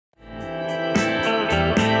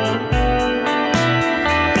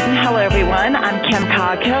everyone. I'm Kim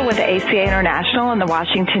Coghill with ACA International in the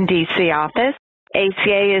Washington, D.C. office.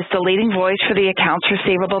 ACA is the leading voice for the accounts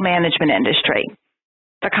receivable management industry.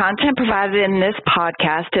 The content provided in this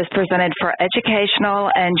podcast is presented for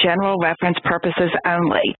educational and general reference purposes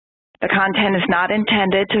only. The content is not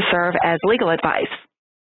intended to serve as legal advice.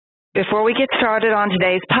 Before we get started on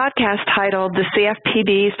today's podcast titled The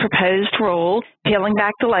CFPB's Proposed Rule, Peeling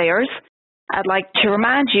Back the Layers, I'd like to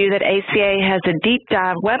remind you that ACA has a deep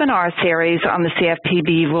dive webinar series on the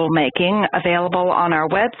CFPB rulemaking available on our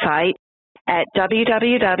website at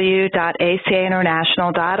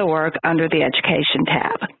www.acainternational.org under the Education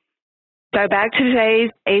tab. So back to today's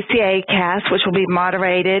ACA Cast, which will be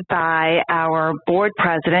moderated by our board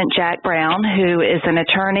president, Jack Brown, who is an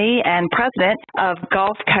attorney and president of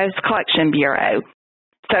Gulf Coast Collection Bureau.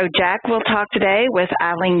 So Jack will talk today with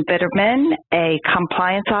Eileen Bitterman, a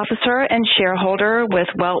compliance officer and shareholder with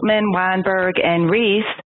Weltman, Weinberg Reis,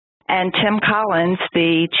 and Tim Collins,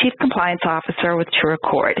 the chief compliance officer with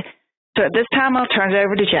TrueAccord. So at this time, I'll turn it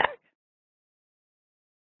over to Jack.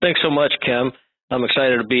 Thanks so much, Kim. I'm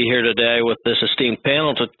excited to be here today with this esteemed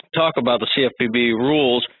panel to talk about the CFPB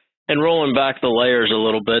rules and rolling back the layers a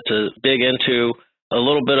little bit to dig into a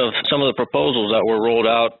little bit of some of the proposals that were rolled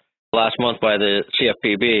out last month by the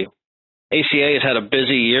CFPB. ACA has had a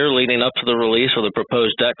busy year leading up to the release of the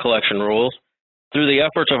proposed debt collection rules. Through the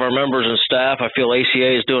efforts of our members and staff, I feel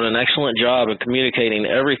ACA is doing an excellent job in communicating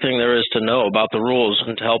everything there is to know about the rules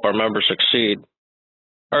and to help our members succeed.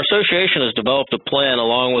 Our association has developed a plan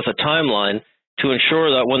along with a timeline to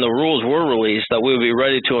ensure that when the rules were released, that we would be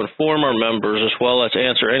ready to inform our members as well as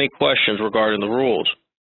answer any questions regarding the rules.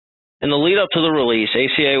 In the lead up to the release,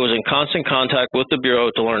 ACA was in constant contact with the Bureau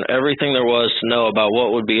to learn everything there was to know about what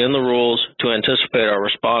would be in the rules to anticipate our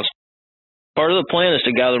response. Part of the plan is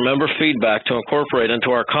to gather member feedback to incorporate into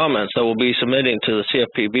our comments that we'll be submitting to the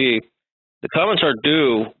CFPB. The comments are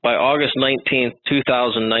due by August 19,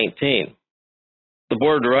 2019. The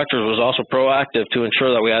Board of Directors was also proactive to ensure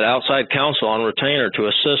that we had outside counsel on retainer to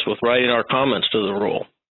assist with writing our comments to the rule.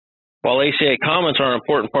 While ACA comments are an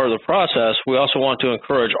important part of the process, we also want to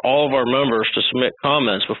encourage all of our members to submit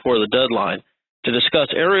comments before the deadline to discuss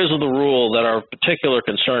areas of the rule that are of particular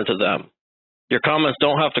concern to them. Your comments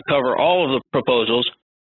don't have to cover all of the proposals.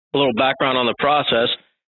 A little background on the process,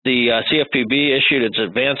 the CFPB issued its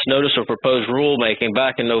advance notice of proposed rulemaking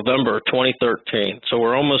back in November 2013, so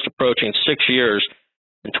we're almost approaching 6 years.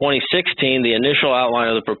 In 2016, the initial outline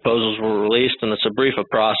of the proposals were released and the SBREFA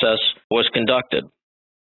process was conducted.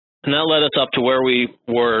 And that led us up to where we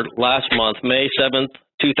were last month, May 7th,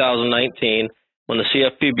 2019, when the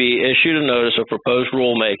CFPB issued a notice of proposed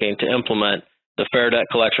rulemaking to implement the Fair Debt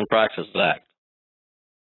Collection Practices Act.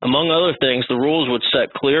 Among other things, the rules would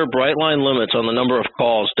set clear, bright-line limits on the number of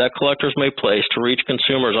calls debt collectors may place to reach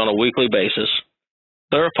consumers on a weekly basis,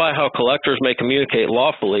 clarify how collectors may communicate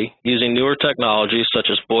lawfully using newer technologies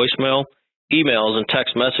such as voicemail, emails, and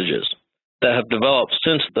text messages that have developed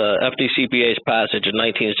since the FDCPA's passage in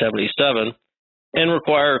 1977, and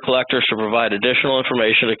require collectors to provide additional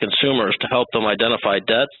information to consumers to help them identify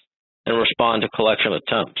debts and respond to collection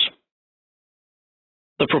attempts.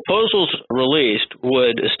 The proposals released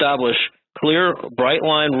would establish clear,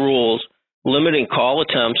 bright-line rules limiting call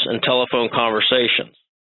attempts and telephone conversations.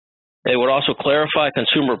 They would also clarify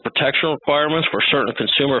consumer protection requirements for certain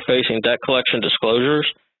consumer-facing debt collection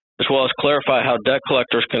disclosures, as well as clarify how debt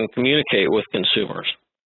collectors can communicate with consumers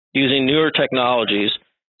using newer technologies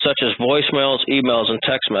such as voicemails, emails, and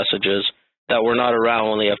text messages that were not around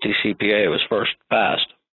when the FDCPA was first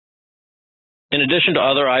passed. In addition to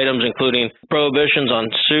other items including prohibitions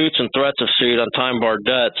on suits and threats of suit on time-barred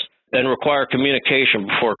debts and require communication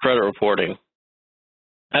before credit reporting.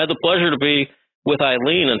 I had the pleasure to be with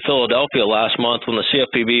Eileen in Philadelphia last month when the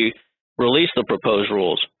CFPB released the proposed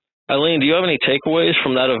rules. Eileen, do you have any takeaways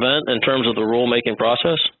from that event in terms of the rulemaking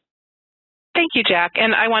process? Thank you, Jack.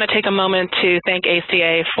 And I want to take a moment to thank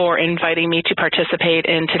ACA for inviting me to participate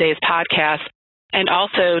in today's podcast, and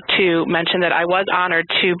also to mention that I was honored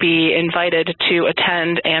to be invited to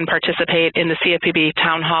attend and participate in the CFPB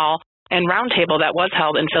Town Hall and Roundtable that was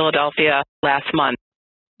held in Philadelphia last month.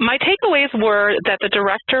 My takeaways were that the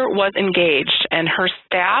director was engaged and her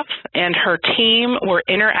staff and her team were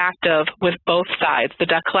interactive with both sides, the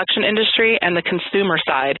debt collection industry and the consumer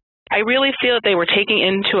side. I really feel that they were taking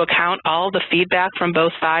into account all the feedback from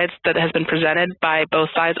both sides that has been presented by both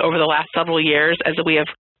sides over the last several years as we have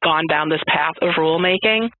gone down this path of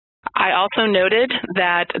rulemaking. I also noted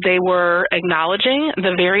that they were acknowledging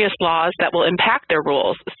the various laws that will impact their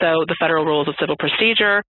rules. So the Federal Rules of Civil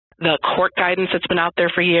Procedure, the court guidance that's been out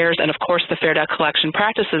there for years, and of course the Fair Debt Collection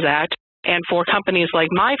Practices Act, and for companies like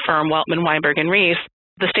my firm, Weltman, Weinberg Reis,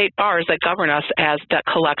 the state bars that govern us as debt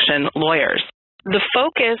collection lawyers. The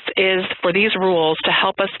focus is for these rules to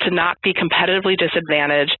help us to not be competitively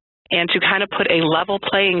disadvantaged and to kind of put a level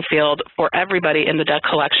playing field for everybody in the debt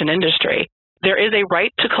collection industry. There is a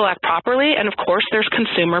right to collect properly, and of course, there's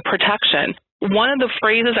consumer protection. One of the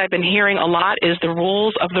phrases I've been hearing a lot is the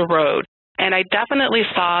rules of the road, and I definitely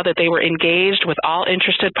saw that they were engaged with all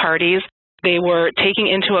interested parties. They were taking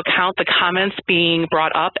into account the comments being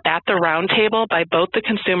brought up at the roundtable by both the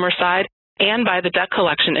consumer side and by the debt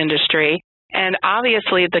collection industry. And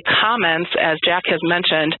obviously, the comments, as Jack has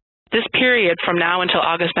mentioned, this period from now until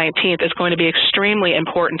August 19th is going to be extremely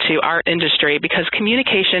important to our industry because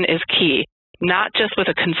communication is key, not just with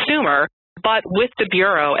a consumer, but with the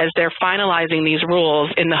Bureau as they're finalizing these rules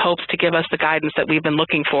in the hopes to give us the guidance that we've been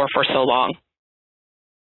looking for so long.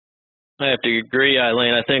 I have to agree,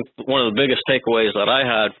 Eileen. I think one of the biggest takeaways that I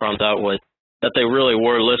had from that was that they really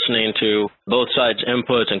were listening to both sides'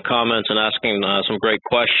 inputs and comments and asking some great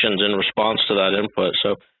questions in response to that input.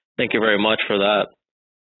 So thank you very much for that.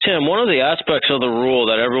 Tim, one of the aspects of the rule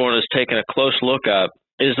that everyone is taking a close look at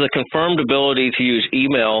is the confirmed ability to use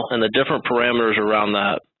email and the different parameters around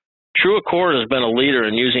that. TrueAccord has been a leader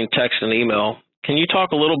in using text and email. Can you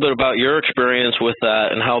talk a little bit about your experience with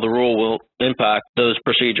that and how the rule will impact those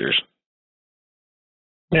procedures?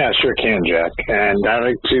 Yeah, sure can, Jack. And I'd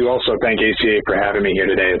like to also thank ACA for having me here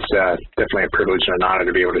today. It's definitely a privilege and an honor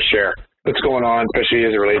to be able to share what's going on, especially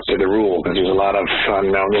as it relates to the rule, because there's a lot of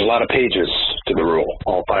there's a lot of pages to the rule,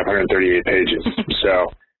 all 538 pages. So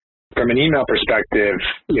from an email perspective,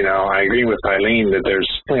 I agree with Eileen that there's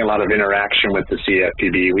really a lot of interaction with the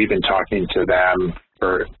CFPB. We've been talking to them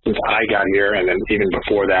since I got here, and then even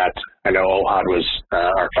before that, I know Ohad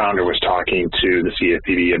our founder was talking to the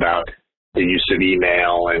CFPB about the use of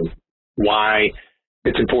email and why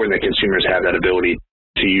it's important that consumers have that ability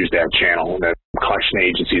to use that channel, that collection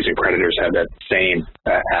agencies and creditors have that same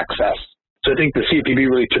access. So I think the CFPB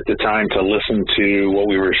really took the time to listen to what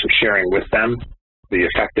we were sharing with them, the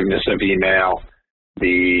effectiveness of email,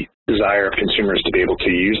 the desire of consumers to be able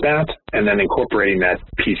to use that, and then incorporating that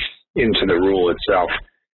piece into the rule itself.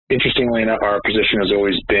 Interestingly enough, our position has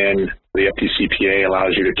always been the FDCPA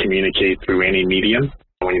allows you to communicate through any medium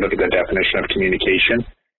when you look at the definition of communication.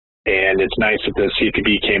 And it's nice that the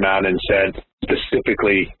CFPB came out and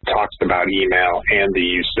specifically talks about email and the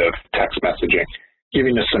use of text messaging,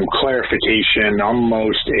 giving us some clarification,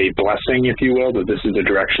 almost a blessing, if you will, that this is the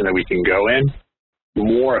direction that we can go in.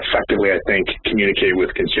 More effectively, I think, communicate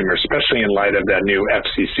with consumers, especially in light of that new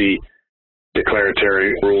FCC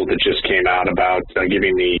declaratory rule that just came out about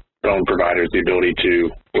giving the phone providers the ability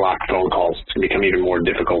to block phone calls. It's going to become even more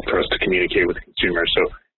difficult for us to communicate with consumers.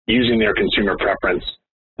 So using their consumer preference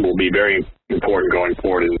will be very important going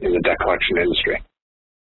forward in the debt collection industry.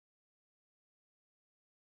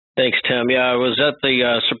 Thanks, Tim. Yeah, I was at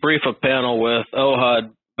the SBREFA panel with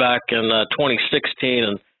Ohad back in 2016,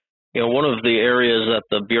 and one of the areas that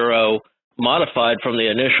the Bureau modified from the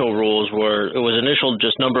initial rules were it was initial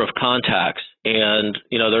just number of contacts, and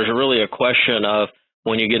there's really a question of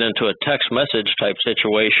when you get into a text message type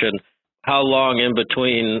situation, how long in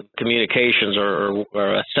between communications or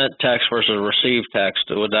a sent text versus a received text,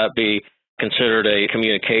 would that be considered a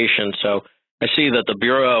communication? So I see that the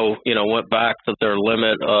Bureau, went back to their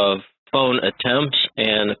limit of phone attempts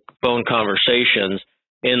and phone conversations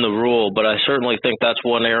in the rule, but I certainly think that's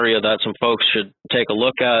one area that some folks should take a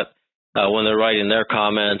look at when they're writing their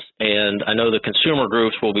comments. And I know the consumer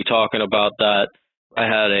groups will be talking about that. I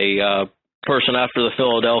had a person after the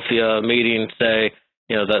Philadelphia meeting say,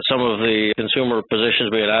 that some of the consumer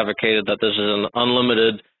positions being advocated that this is an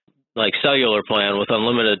unlimited, cellular plan with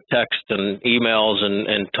unlimited text and emails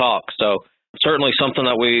and talk. So certainly something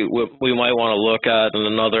that we might want to look at. And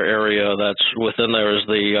another area that's within there is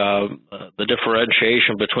the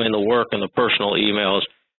differentiation between the work and the personal emails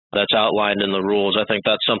that's outlined in the rules. I think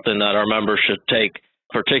that's something that our members should take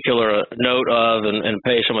particular note of and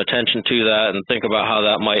pay some attention to that and think about how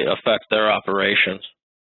that might affect their operations.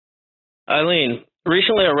 Eileen,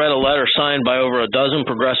 recently I read a letter signed by over a dozen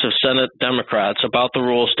progressive Senate Democrats about the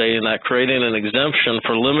rule stating that creating an exemption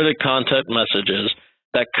for limited content messages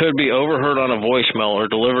that could be overheard on a voicemail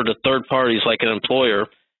or delivered to third parties like an employer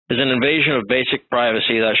is an invasion of basic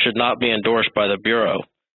privacy that should not be endorsed by the Bureau.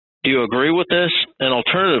 Do you agree with this? And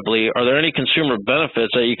alternatively, are there any consumer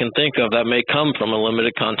benefits that you can think of that may come from a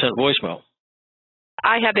limited content voicemail?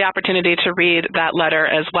 I had the opportunity to read that letter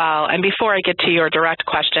as well. And before I get to your direct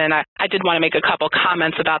question, I did want to make a couple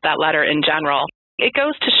comments about that letter in general. It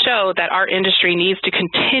goes to show that our industry needs to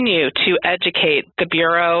continue to educate the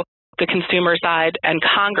Bureau, the consumer side and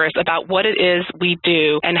Congress about what it is we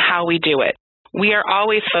do and how we do it. We are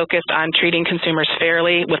always focused on treating consumers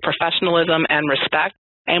fairly with professionalism and respect,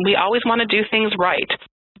 and we always want to do things right.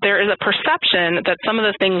 There is a perception that some of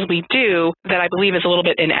the things we do that I believe is a little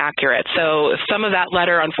bit inaccurate. So some of that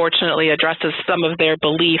letter, unfortunately, addresses some of their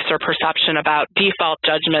beliefs or perception about default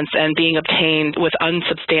judgments and being obtained with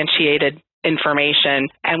unsubstantiated information.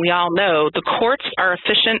 And we all know the courts are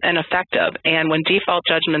efficient and effective, and when default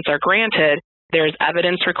judgments are granted, there is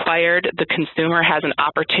evidence required, the consumer has an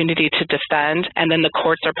opportunity to defend, and then the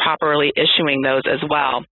courts are properly issuing those as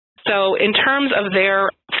well. So in terms of their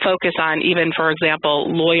focus on even, for example,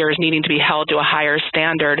 lawyers needing to be held to a higher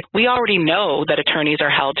standard, we already know that attorneys are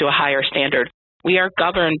held to a higher standard. We are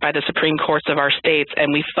governed by the Supreme Courts of our states,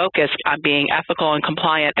 and we focus on being ethical and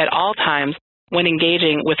compliant at all times when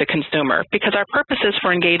engaging with a consumer, because our purposes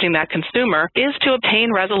for engaging that consumer is to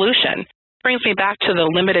obtain resolution. Brings me back to the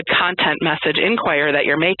limited content message inquiry that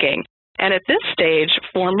you're making. And at this stage,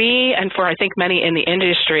 for me and for I think many in the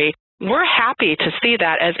industry, we're happy to see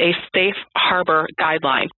that as a safe harbor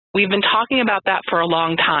guideline. We've been talking about that for a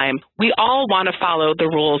long time. We all want to follow the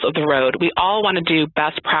rules of the road. We all want to do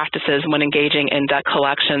best practices when engaging in debt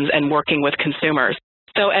collections and working with consumers.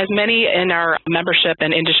 So as many in our membership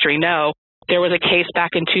and industry know, there was a case back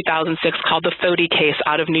in 2006 called the Foti case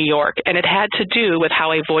out of New York, and it had to do with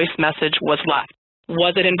how a voice message was left.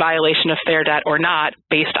 Was it in violation of fair debt or not,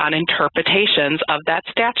 based on interpretations of that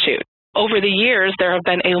statute? Over the years, there have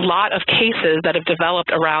been a lot of cases that have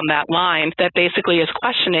developed around that line that basically is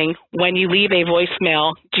questioning, when you leave a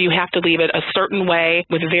voicemail, do you have to leave it a certain way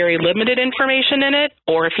with very limited information in it?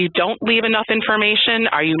 Or if you don't leave enough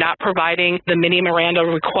information, are you not providing the mini Miranda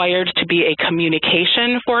required to be a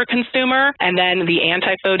communication for a consumer? And then the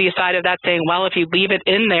anti-Foti side of that saying, well, if you leave it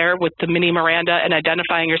in there with the mini Miranda and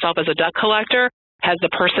identifying yourself as a debt collector, has the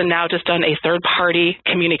person now just done a third-party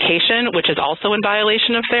communication, which is also in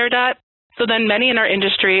violation of fair debt? So then many in our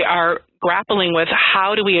industry are grappling with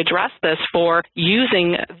how do we address this for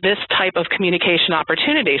using this type of communication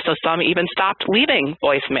opportunity. So some even stopped leaving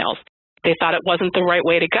voicemails. They thought it wasn't the right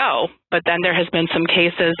way to go. But then there has been some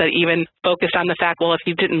cases that even focused on the fact, well, if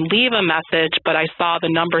you didn't leave a message, but I saw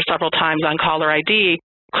the number several times on caller ID,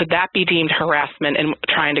 could that be deemed harassment in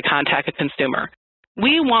trying to contact a consumer?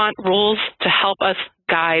 We want rules to help us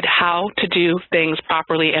guide how to do things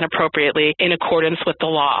properly and appropriately in accordance with the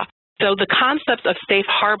law. So the concepts of safe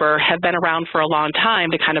harbor have been around for a long time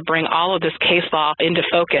to kind of bring all of this case law into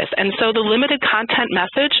focus. And so the limited content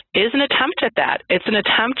message is an attempt at that. It's an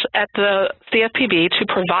attempt at the CFPB to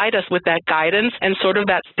provide us with that guidance and sort of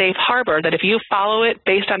that safe harbor that if you follow it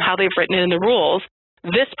based on how they've written it in the rules,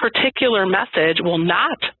 this particular message will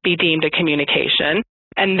not be deemed a communication,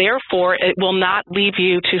 and therefore it will not leave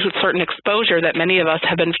you to certain exposure that many of us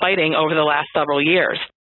have been fighting over the last several years.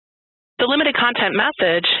 The limited content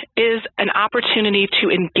message is an opportunity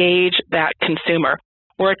to engage that consumer.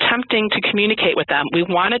 We're attempting to communicate with them. We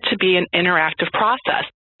want it to be an interactive process.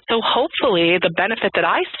 So hopefully the benefit that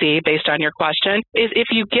I see based on your question is if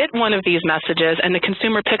you get one of these messages and the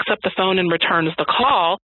consumer picks up the phone and returns the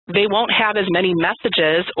call, they won't have as many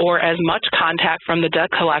messages or as much contact from the debt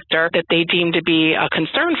collector that they deem to be a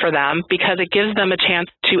concern for them, because it gives them a chance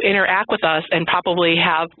to interact with us and probably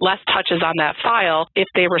have less touches on that file if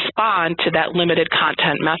they respond to that limited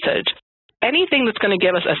content message. Anything that's going to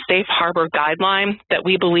give us a safe harbor guideline that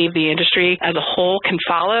we believe the industry as a whole can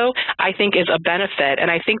follow, I think is a benefit, and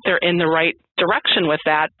I think they're in the right direction with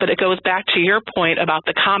that, but it goes back to your point about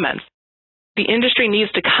the comments. The industry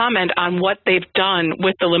needs to comment on what they've done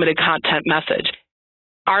with the limited content message.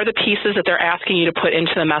 Are the pieces that they're asking you to put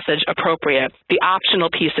into the message appropriate? The optional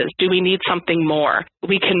pieces, do we need something more?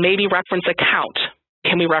 We can maybe reference account.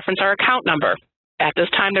 Can we reference our account number? At this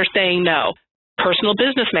time, they're saying no. Personal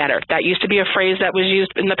business matter, that used to be a phrase that was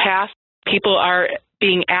used in the past. People are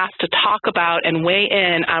being asked to talk about and weigh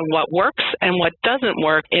in on what works and what doesn't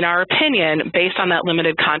work, in our opinion, based on that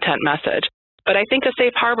limited content message. But I think a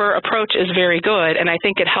safe harbor approach is very good, and I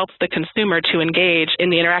think it helps the consumer to engage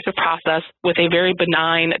in the interactive process with a very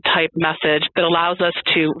benign type message that allows us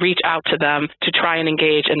to reach out to them to try and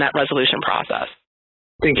engage in that resolution process.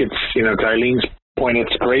 I think it's, to Eileen's point,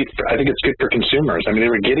 it's great. I think it's good for consumers. I mean,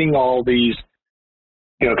 they were getting all these,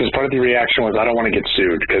 because part of the reaction was, I don't want to get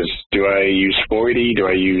sued, because do I use Foti? Do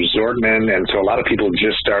I use Weltman? And so a lot of people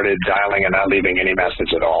just started dialing and not leaving any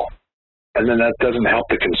message at all. And then that doesn't help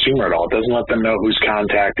the consumer at all. It doesn't let them know who's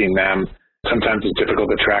contacting them. Sometimes it's difficult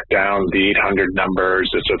to track down the 800 numbers.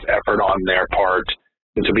 It's just effort on their part.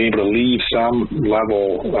 And so being able to leave some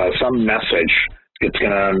level, some message, it's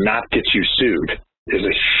going to not get you sued, is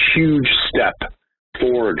a huge step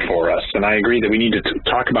forward for us. And I agree that we need to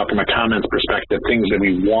talk about, from a comments perspective, things that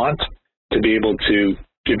we want to be able to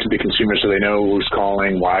give to the consumer so they know who's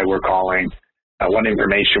calling, why we're calling, what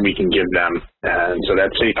information we can give them. And so that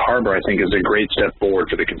safe harbor, I think, is a great step forward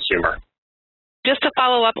for the consumer. Just to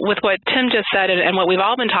follow up with what Tim just said and what we've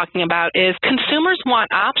all been talking about is consumers want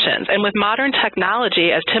options. And with modern technology,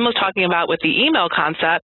 as Tim was talking about with the email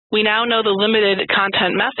concept, we now know the limited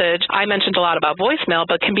content message. I mentioned a lot about voicemail,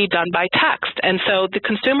 but can be done by text. And so the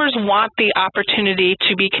consumers want the opportunity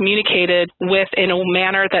to be communicated with in a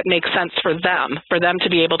manner that makes sense for them to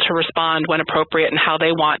be able to respond when appropriate and how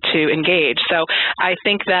they want to engage. So I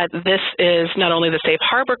think that this is not only the safe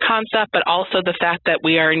harbor concept, but also the fact that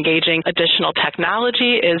we are engaging additional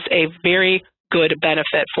technology is a very good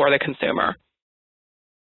benefit for the consumer.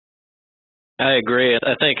 I agree.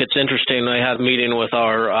 I think it's interesting. I had a meeting with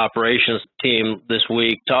our operations team this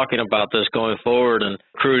week talking about this going forward and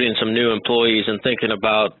recruiting some new employees and thinking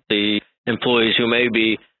about the employees who may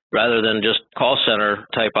be, rather than just call center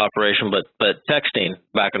type operation, but texting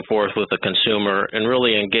back and forth with the consumer and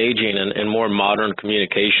really engaging in more modern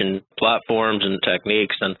communication platforms and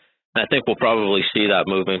techniques. And I think we'll probably see that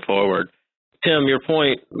moving forward. Tim, your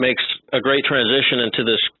point makes a great transition into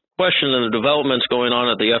this question and the developments going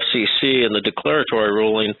on at the FCC and the declaratory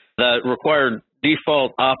ruling that required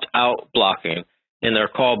default opt-out blocking in their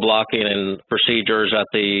call blocking and procedures at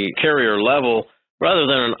the carrier level rather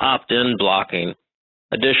than an opt-in blocking.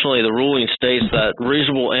 Additionally, the ruling states that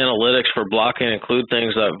reasonable analytics for blocking include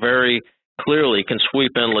things that very clearly can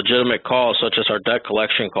sweep in legitimate calls such as our debt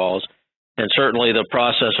collection calls. And certainly the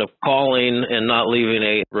process of calling and not leaving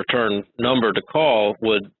a return number to call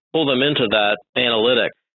would pull them into that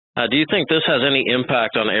analytic. Do you think this has any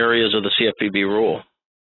impact on areas of the CFPB rule?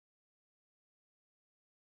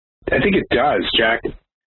 I think it does, Jack.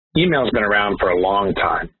 Email's been around for a long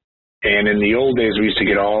time. And in the old days, we used to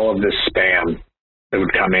get all of this spam that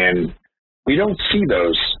would come in. We don't see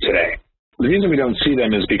those today. The reason we don't see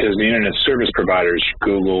them is because the internet service providers,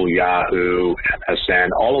 Google, Yahoo, MSN,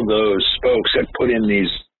 all of those folks have put in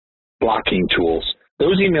these blocking tools.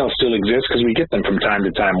 Those emails still exist because we get them from time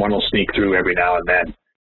to time. One will sneak through every now and then.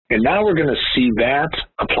 And now we're going to see that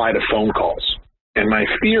apply to phone calls. And my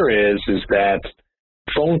fear is that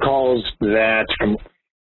phone calls that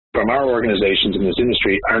from our organizations in this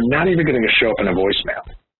industry are not even going to show up in a voicemail.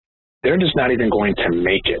 They're just not even going to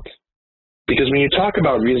make it. Because when you talk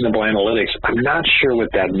about reasonable analytics, I'm not sure what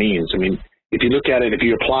that means. I mean, if you look at it, if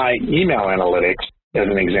you apply email analytics as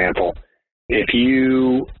an example, if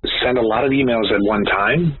you send a lot of emails at one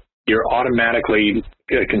time, you're automatically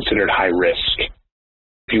considered high risk.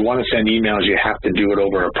 If you want to send emails, you have to do it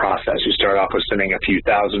over a process. You start off with sending a few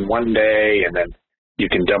thousand one day, and then you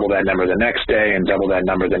can double that number the next day and double that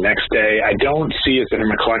number the next day. I don't see it from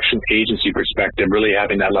a collection agency perspective really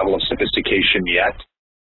having that level of sophistication yet.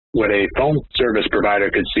 What a phone service provider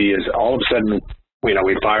could see is all of a sudden,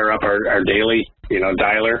 we fire up our daily,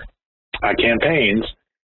 dialer campaigns,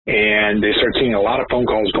 and they start seeing a lot of phone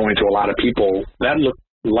calls going to a lot of people. That look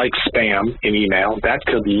like spam in email. That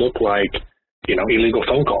could look like illegal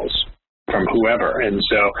phone calls from whoever. And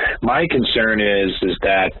so my concern is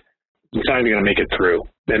that it's not even going to make it through.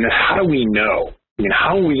 Then how do we know? I mean,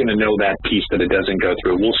 how are we going to know that piece that it doesn't go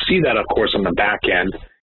through? We'll see that, of course, on the back end.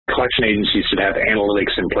 Collection agencies should have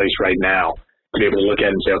analytics in place right now to be able to look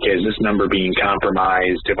at it and say, okay, is this number being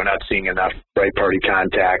compromised? If we're not seeing enough right party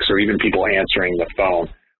contacts or even people answering the phone,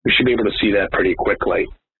 we should be able to see that pretty quickly.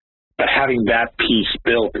 But having that piece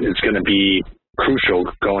built is going to be crucial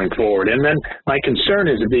going forward. And then my concern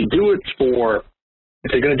is if they're going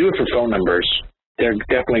to do it for phone numbers, they're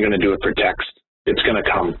definitely going to do it for text. It's going to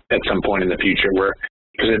come at some point in the future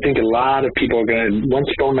because I think a lot of people are going to, once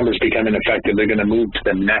phone numbers become ineffective, they're going to move to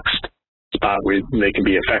the next spot where they can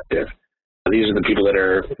be effective. These are the people that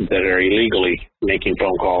are illegally making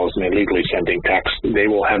phone calls and illegally sending text. They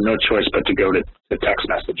will have no choice but to go to text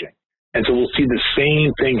messaging. And so we'll see the same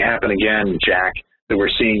thing happen again, Jack, that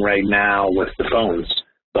we're seeing right now with the phones.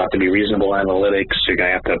 There'll have to be reasonable analytics. You're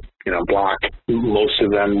going to have to, block. Most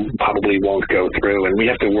of them probably won't go through, and we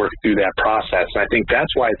have to work through that process. And I think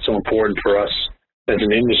that's why it's so important for us as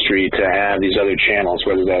an industry to have these other channels,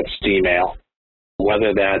 whether that's email,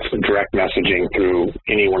 whether that's direct messaging through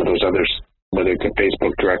any one of those others, whether it's a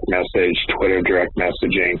Facebook direct message, Twitter direct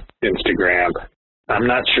messaging, Instagram. I'm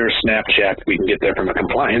not sure Snapchat, we can get there from a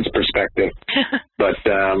compliance perspective, but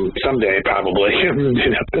someday probably.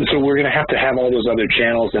 So we're going to have all those other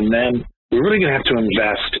channels, and then we're really going to have to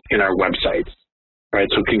invest in our websites, right?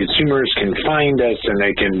 So consumers can find us and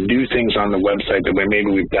they can do things on the website that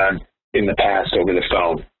maybe we've done in the past over the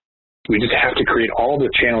phone. We just have to create all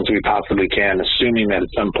the channels we possibly can, assuming that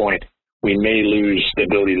at some point we may lose the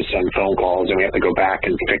ability to send phone calls, and we have to go back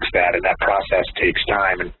and fix that, and that process takes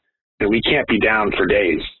time. And we can't be down for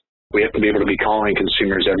days. We have to be able to be calling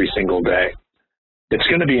consumers every single day. It's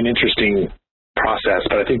going to be an interesting process,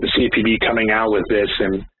 but I think the CFPB coming out with this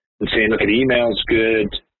and saying, look, email is good,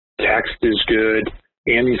 text is good,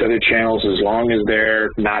 and these other channels, as long as they're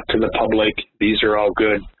not to the public, these are all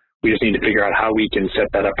good. We just need to figure out how we can set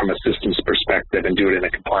that up from a systems perspective and do it in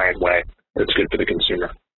a compliant way that's good for the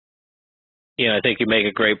consumer. Yeah, I think you make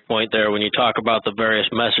a great point there when you talk about the various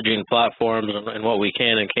messaging platforms and what we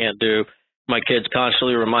can and can't do. My kids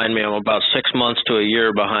constantly remind me I'm about 6 months to a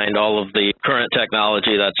year behind all of the current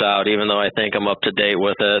technology that's out, even though I think I'm up to date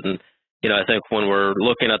with it. And, I think when we're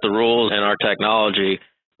looking at the rules and our technology,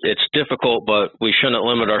 it's difficult, but we shouldn't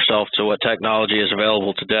limit ourselves to what technology is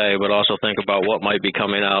available today, but also think about what might be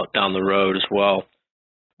coming out down the road as well.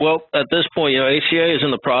 Well, at this point, ACA is in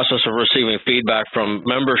the process of receiving feedback from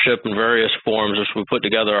membership in various forums as we put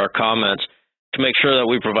together our comments to make sure that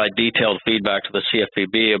we provide detailed feedback to the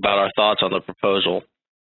CFPB about our thoughts on the proposal.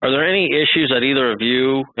 Are there any issues that either of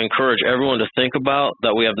you encourage everyone to think about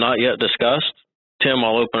that we have not yet discussed? Tim,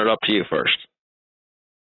 I'll open it up to you first.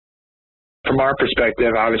 From our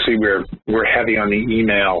perspective, obviously we're heavy on the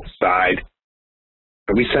email side.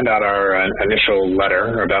 We send out our initial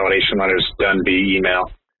letter, our validation letters done via email.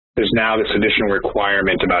 There's now this additional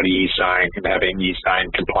requirement about e-sign and having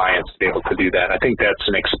e-sign compliance to be able to do that. I think that's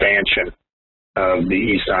an expansion of the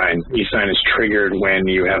e-sign. E-sign is triggered when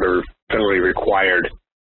you have a federally required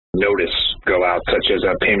notice go out, such as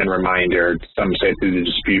a payment reminder, some say through the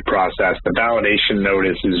dispute process. The validation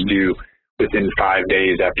notice is due within 5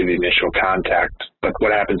 days after the initial contact. But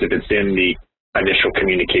what happens if it's in the initial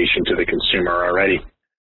communication to the consumer already?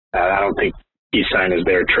 I don't think e-sign is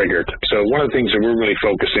there triggered. So one of the things that we're really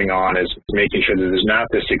focusing on is making sure that there's not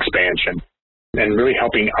this expansion and really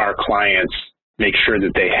helping our clients make sure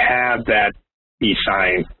that they have that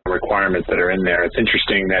e-sign requirements that are in there. It's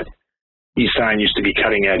interesting that e-sign used to be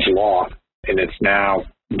cutting edge law, and it's now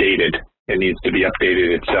dated and needs to be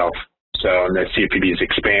updated itself. So the CFPB's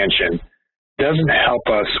expansion doesn't help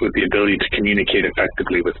us with the ability to communicate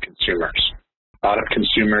effectively with consumers. A lot of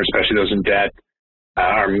consumers, especially those in debt,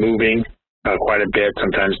 are moving quite a bit.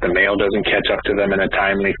 Sometimes the mail doesn't catch up to them in a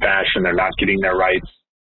timely fashion. They're not getting their rights.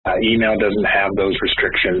 Email doesn't have those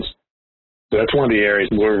restrictions. So that's one of the areas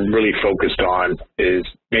we're really focused on, is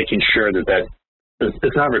making sure that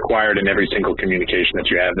it's not required in every single communication that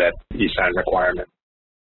you have that e-sign requirement.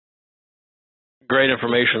 Great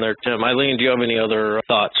information there, Tim. Eileen, do you have any other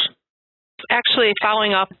thoughts? Actually,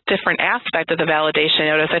 following up different aspect of the validation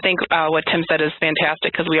notice, I think what Tim said is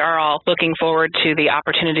fantastic, because we are all looking forward to the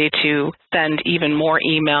opportunity to send even more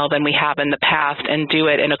email than we have in the past and do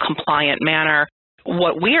it in a compliant manner.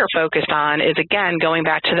 What we are focused on is, again, going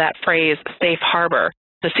back to that phrase, safe harbor.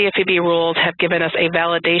 The CFPB rules have given us a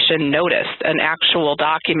validation notice, an actual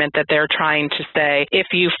document that they're trying to say, if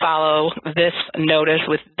you follow this notice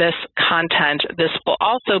with this content, this will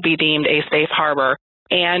also be deemed a safe harbor.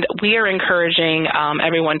 And we are encouraging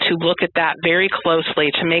everyone to look at that very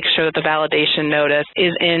closely to make sure that the validation notice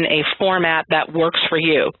is in a format that works for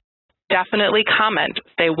you. Definitely comment,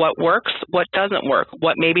 say what works, what doesn't work,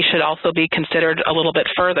 what maybe should also be considered a little bit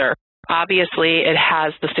further. Obviously, it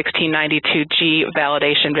has the 1692G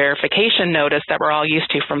validation verification notice that we're all used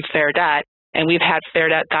to from Fair Debt, and we've had Fair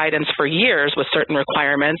Debt guidance for years with certain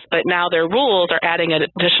requirements, but now their rules are adding an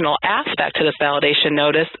additional aspect to this validation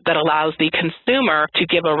notice that allows the consumer to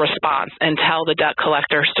give a response and tell the debt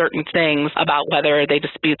collector certain things about whether they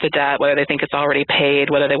dispute the debt, whether they think it's already paid,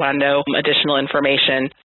 whether they want to know additional information.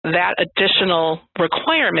 That additional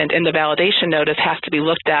requirement in the validation notice has to be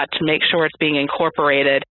looked at to make sure it's being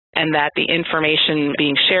incorporated, and that the information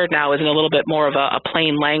being shared now is in a little bit more of a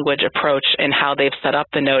plain language approach in how they've set up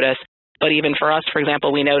the notice. But even for us, for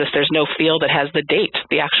example, we notice there's no field that has the date,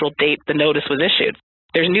 the actual date the notice was issued.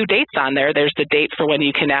 There's new dates on there. There's the date for when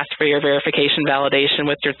you can ask for your verification validation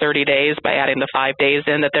with your 30 days by adding the 5 days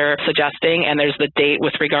in that they're suggesting, and there's the date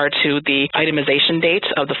with regard to the itemization date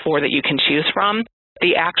of the 4 that you can choose from.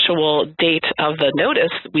 The actual date of the notice,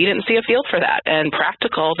 we didn't see a field for that. And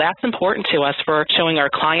practical, that's important to us for showing our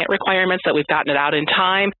client requirements that we've gotten it out in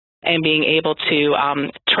time and being able to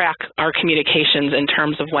track our communications in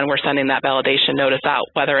terms of when we're sending that validation notice out,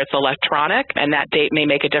 whether it's electronic, and that date may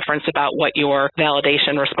make a difference about what your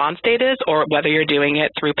validation response date is, or whether you're doing it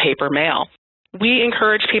through paper mail. We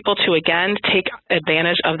encourage people to, again, take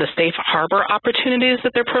advantage of the safe harbor opportunities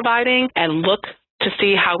that they're providing and look to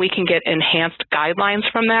see how we can get enhanced guidelines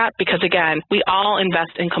from that, because again, we all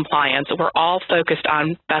invest in compliance. We're all focused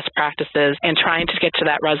on best practices and trying to get to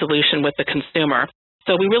that resolution with the consumer.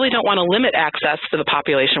 So we really don't want to limit access to the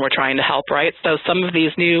population we're trying to help, right? So some of these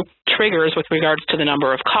new triggers with regards to the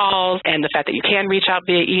number of calls and the fact that you can reach out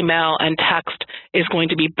via email and text is going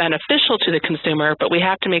to be beneficial to the consumer, but we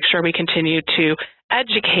have to make sure we continue to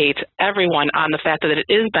educate everyone on the fact that it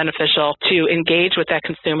is beneficial to engage with that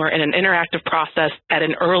consumer in an interactive process at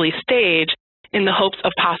an early stage in the hopes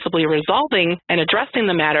of possibly resolving and addressing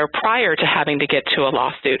the matter prior to having to get to a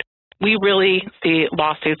lawsuit. We really see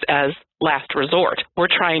lawsuits as last resort. We're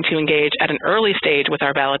trying to engage at an early stage with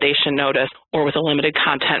our validation notice or with a limited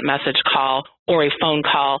content message call or a phone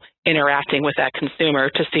call interacting with that consumer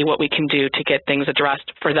to see what we can do to get things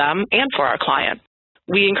addressed for them and for our client.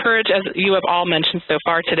 We encourage, as you have all mentioned so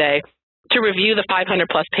far today, to review the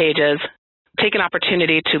 500-plus pages, take an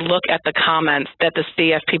opportunity to look at the comments that the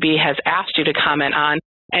CFPB has asked you to comment on,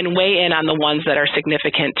 and weigh in on the ones that are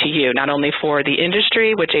significant to you, not only for the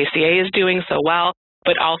industry, which ACA is doing so well,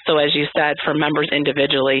 but also, as you said, for members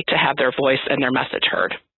individually to have their voice and their message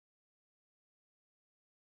heard.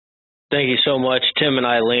 Thank you so much, Tim and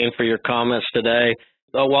Eileen, for your comments today.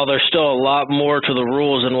 While there's still a lot more to the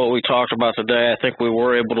rules than what we talked about today, I think we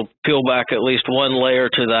were able to peel back at least one layer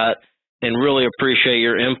to that and really appreciate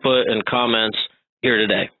your input and comments here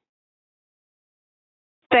today.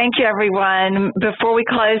 Thank you, everyone. Before we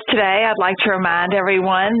close today, I'd like to remind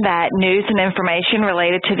everyone that news and information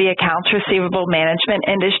related to the accounts receivable management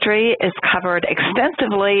industry is covered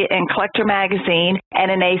extensively in Collector Magazine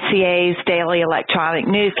and in ACA's daily electronic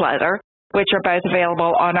newsletter, which are both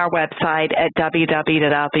available on our website at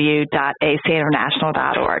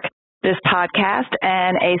www.acainternational.org. This podcast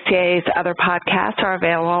and ACA's other podcasts are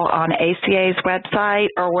available on ACA's website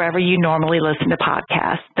or wherever you normally listen to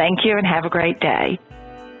podcasts. Thank you and have a great day.